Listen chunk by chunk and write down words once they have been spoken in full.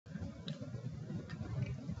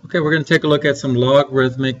Okay, we're going to take a look at some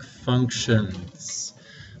logarithmic functions.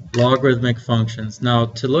 Logarithmic functions. Now,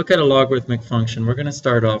 to look at a logarithmic function, we're going to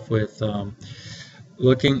start off with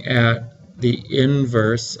looking at the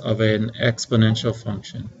inverse of an exponential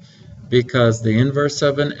function, because the inverse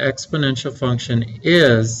of an exponential function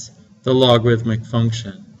is the logarithmic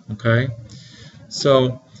function. Okay,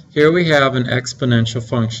 so here we have an exponential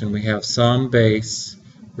function. We have some base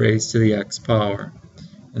raised to the x power,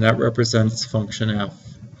 and that represents function f.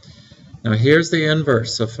 Now here's the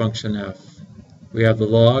inverse of function f. We have the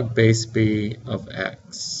log base b of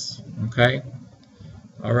x. Okay?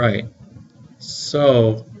 Alright,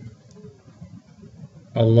 so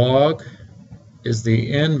a log is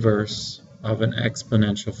the inverse of an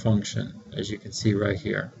exponential function, as you can see right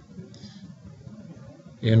here.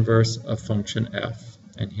 The inverse of function f.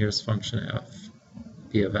 And here's function f,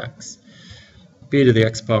 b of x. b to the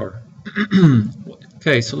x power.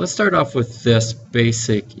 Okay, so let's start off with this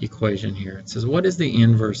basic equation here. It says, what is the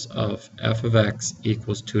inverse of f of x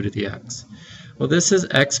equals 2 to the x? Well, this is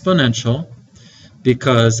exponential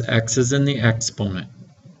because x is in the exponent.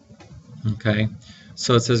 Okay,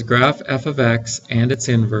 so it says graph f of x and its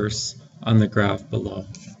inverse on the graph below.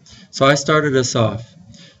 So I started us off.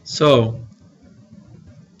 So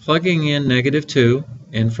plugging in -2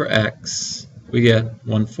 in for x, we get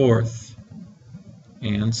 1/4,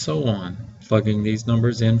 and so on. Plugging these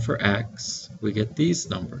numbers in for x, we get these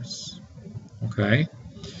numbers. Okay?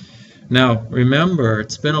 Now, remember,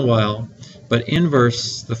 it's been a while, but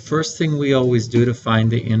inverse, the first thing we always do to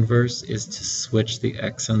find the inverse is to switch the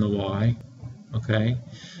x and the y. Okay?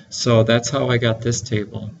 So that's how I got this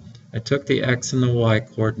table. I took the x and the y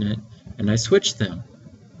coordinate and I switched them.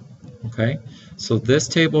 Okay? So this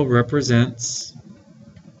table represents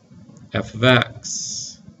f of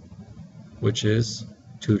x, which is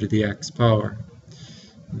 2 to the x power.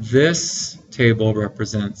 This table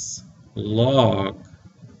represents log,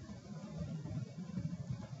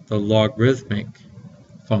 the logarithmic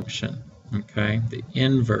function, okay, the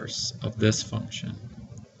inverse of this function.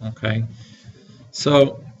 Okay,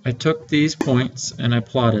 so I took these points and I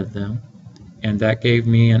plotted them, and that gave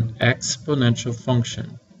me an exponential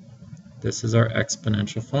function. This is our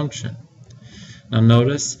exponential function. Now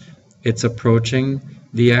notice it's approaching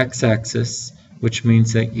the x-axis, which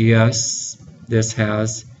means that yes, this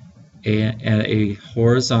has a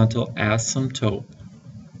horizontal asymptote.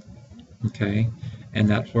 Okay, and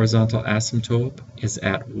that horizontal asymptote is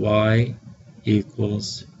at y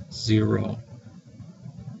equals 0.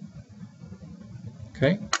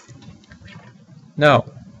 Okay, now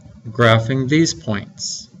graphing these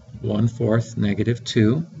points, 1/4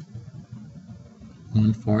 -2,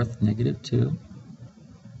 1/4 -2,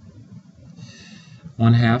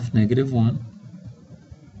 1/2 -1,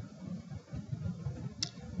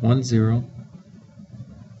 1 0,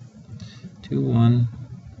 2 1,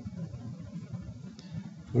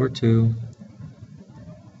 4 2,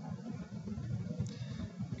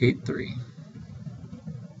 8 3.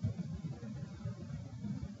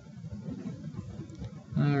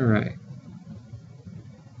 All right.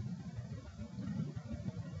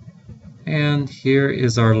 And here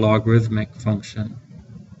is our logarithmic function.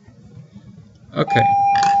 Okay.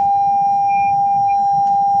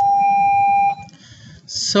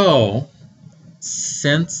 So,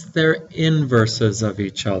 since they're inverses of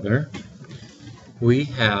each other, we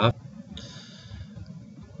have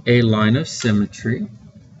a line of symmetry.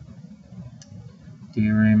 Do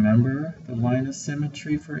you remember the line of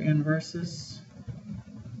symmetry for inverses?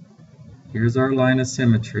 Here's our line of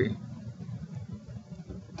symmetry.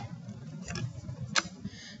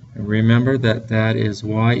 And remember that that is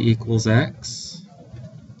y equals x.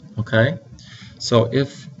 Okay? So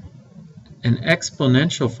if an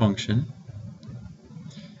exponential function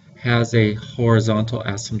has a horizontal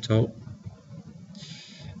asymptote,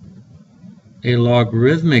 a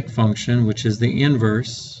logarithmic function, which is the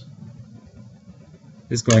inverse,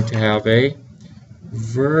 is going to have a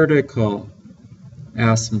vertical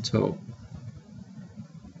asymptote.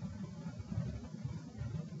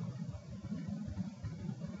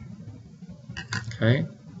 Okay,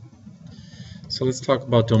 so let's talk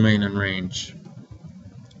about domain and range.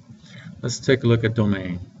 Let's take a look at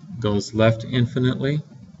domain. It goes left infinitely,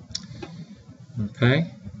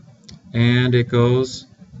 okay, and it goes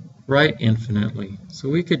right infinitely. So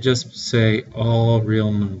we could just say all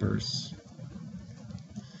real numbers.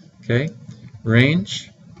 Okay,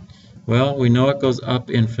 range, well, we know it goes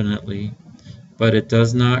up infinitely, but it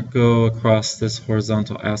does not go across this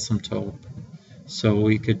horizontal asymptote. So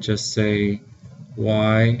we could just say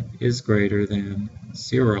y is greater than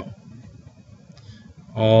 0.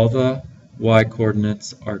 All the y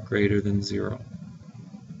coordinates are greater than 0.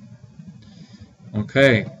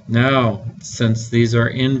 Okay, now since these are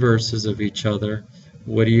inverses of each other,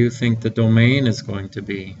 what do you think the domain is going to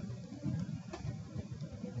be?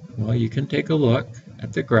 Well, you can take a look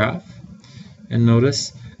at the graph and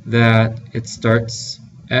notice that it starts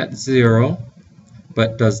at 0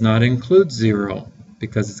 but does not include 0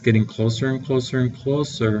 because it's getting closer and closer and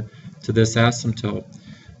closer to this asymptote,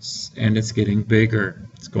 and it's getting bigger.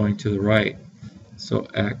 It's going to the right. So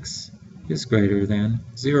x is greater than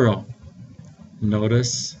 0.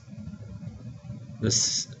 Notice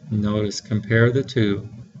this. Notice, compare the two.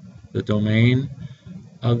 The domain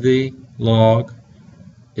of the log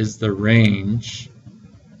is the range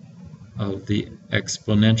of the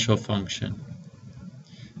exponential function.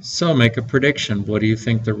 So make a prediction. What do you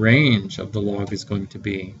think the range of the log is going to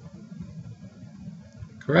be?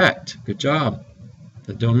 Correct. Good job.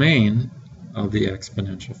 The domain of the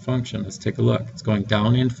exponential function. Let's take a look. It's going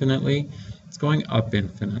down infinitely. It's going up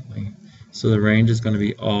infinitely. So the range is going to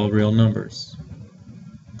be all real numbers.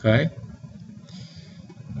 Okay?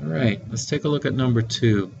 All right. Let's take a look at number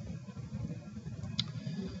 2.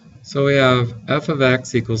 So we have f of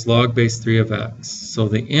x equals log base 3 of x. So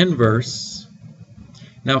the inverse.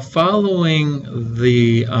 Now following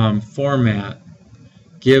the format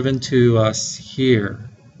given to us here,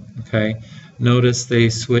 okay, notice they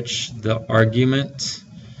switch the argument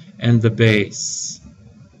and the base.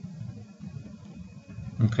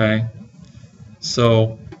 Okay,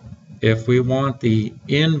 so if we want the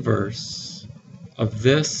inverse of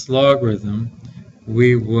this logarithm,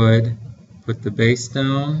 we would put the base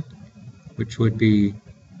down, which would be,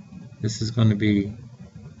 this is going to be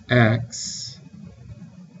x.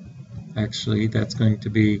 Actually, that's going to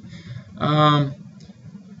be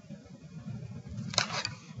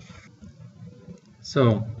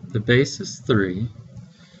so the base is 3.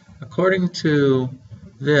 According to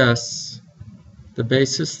this, the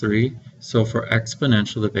base is 3, so for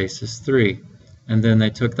exponential the base is 3. And then they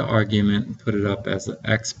took the argument and put it up as an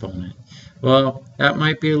exponent. Well, that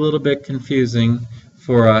might be a little bit confusing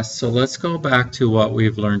for us, so let's go back to what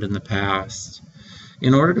we've learned in the past.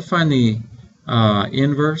 In order to find the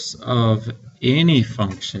inverse of any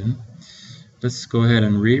function, let's go ahead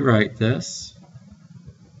and rewrite this.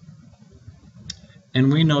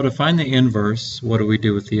 And we know to find the inverse, what do we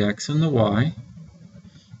do with the x and the y?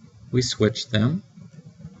 We switch them.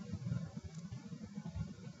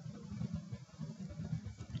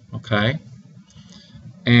 Okay.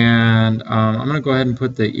 And I'm going to go ahead and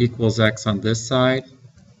put the equals x on this side.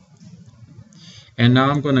 And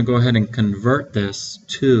now I'm going to go ahead and convert this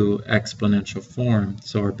to exponential form.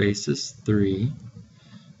 So our base is 3.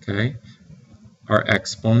 Okay. Our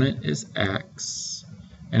exponent is x.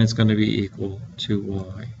 And it's going to be equal to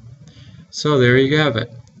y. So there you have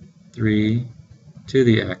it. 3 to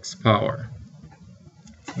the x power.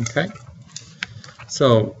 Okay.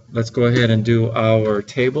 So let's go ahead and do our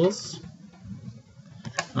tables.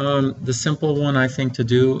 The simple one I think to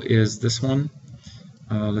do is this one.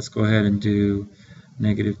 Let's go ahead and do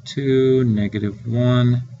 -2,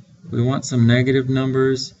 -1. We want some negative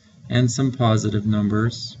numbers and some positive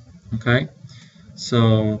numbers. Okay,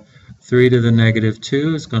 so 3 to the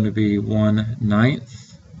 -2 is going to be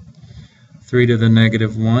 1/9. 3 to the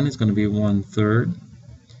 -1 is going to be 1/3.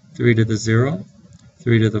 3 to the 0,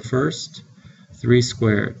 3 to the first, 3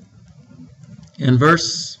 squared.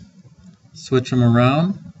 Inverse, switch them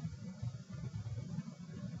around.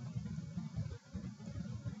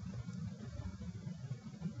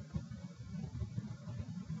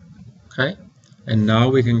 Okay, and now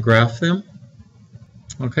we can graph them.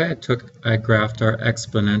 Okay, I graphed our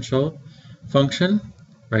exponential function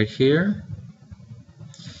right here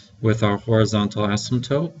with our horizontal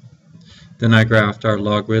asymptote. Then I graphed our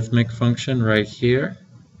logarithmic function right here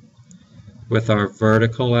with our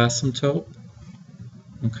vertical asymptote.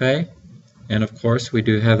 Okay, and of course we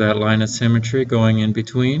do have that line of symmetry going in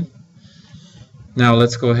between. Now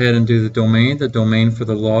let's go ahead and do the domain. The domain for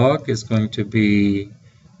the log is going to be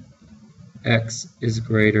x is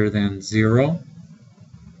greater than 0,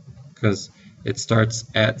 because it starts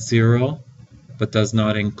at 0 but does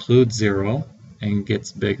not include 0 and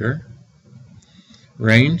gets bigger.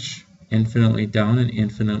 Range, infinitely down and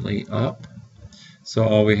infinitely up. So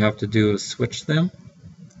all we have to do is switch them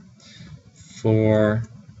for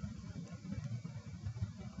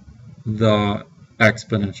the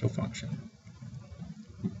exponential function.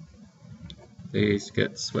 These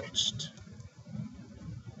get switched.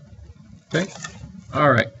 Okay, all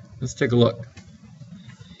right, let's take a look.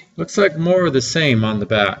 Looks like more of the same on the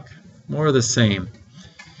back. More of the same.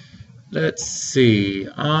 Let's see.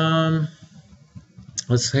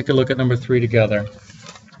 Let's take a look at number 3 together.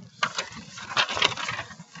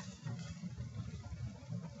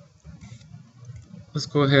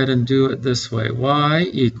 let's go ahead and do it this way. Y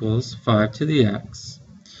equals 5 to the x.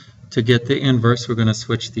 To get the inverse, we're going to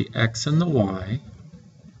switch the x and the y.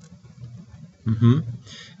 And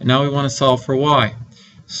now we want to solve for y.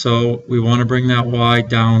 So we want to bring that y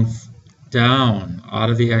down out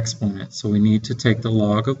of the exponent. So we need to take the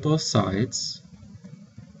log of both sides.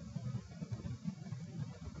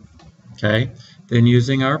 Okay. Then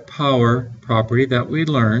using our power property that we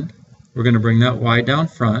learned, we're going to bring that y down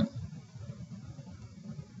front.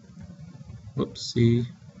 Whoopsie.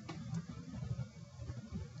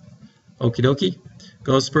 Okie dokie.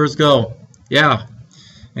 Go Spurs go. Yeah.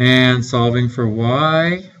 And solving for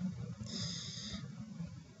y.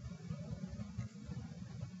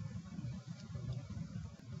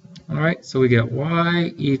 Alright, so we get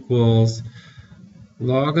y equals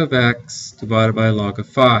log of x divided by log of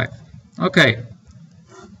 5. Okay.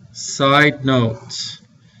 Side note.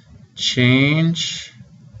 Change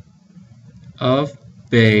of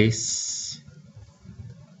base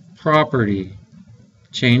property.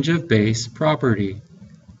 Change of base property.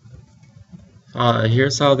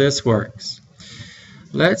 Here's how this works.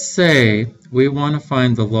 Let's say we want to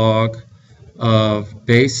find the log of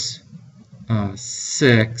base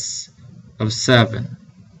 6 of 7.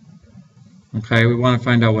 Okay, we want to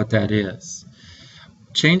find out what that is.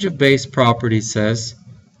 Change of base property says,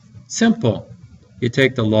 simple. You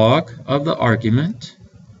take the log of the argument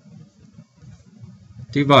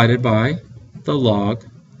divided by the log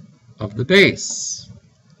of the base.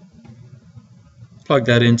 Plug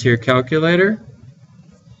that into your calculator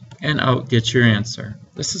and out gets your answer.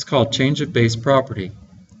 This is called change of base property.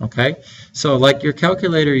 Okay, so like your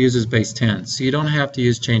calculator uses base 10, so you don't have to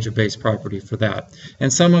use change of base property for that.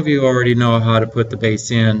 And some of you already know how to put the base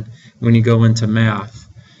in when you go into math.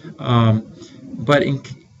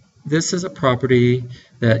 This is a property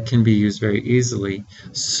that can be used very easily.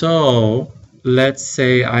 So let's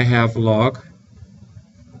say I have log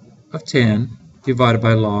of 10 divided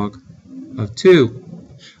by log of 2.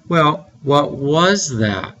 Well, what was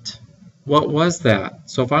that? What was that?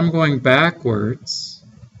 So if I'm going backwards,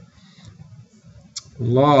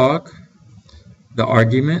 log, the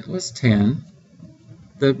argument was 10,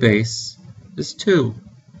 the base is 2.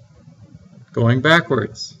 Going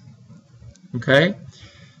backwards. Okay?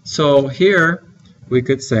 So here we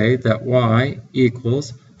could say that y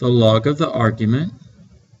equals the log of the argument,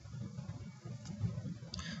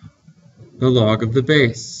 the log of the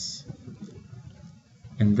base.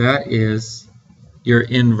 And that is your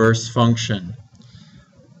inverse function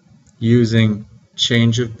using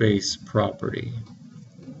change of base property.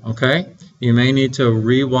 Okay? You may need to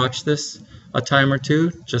re-watch this a time or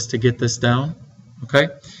two just to get this down. Okay?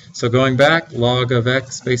 So going back, log of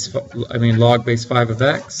x base, log base 5 of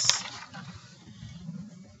x.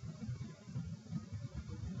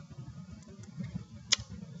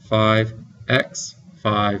 Five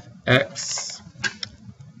x,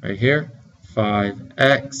 right here,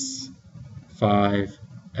 5x, 5x.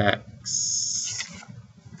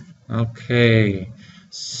 Okay,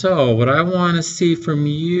 so what I want to see from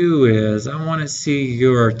you is, I want to see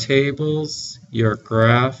your tables, your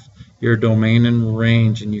graph, your domain and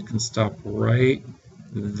range, and you can stop right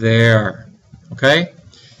there. Okay?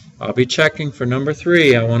 I'll be checking for number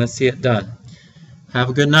 3. I want to see it done. Have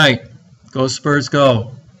a good night. Go Spurs,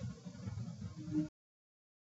 go.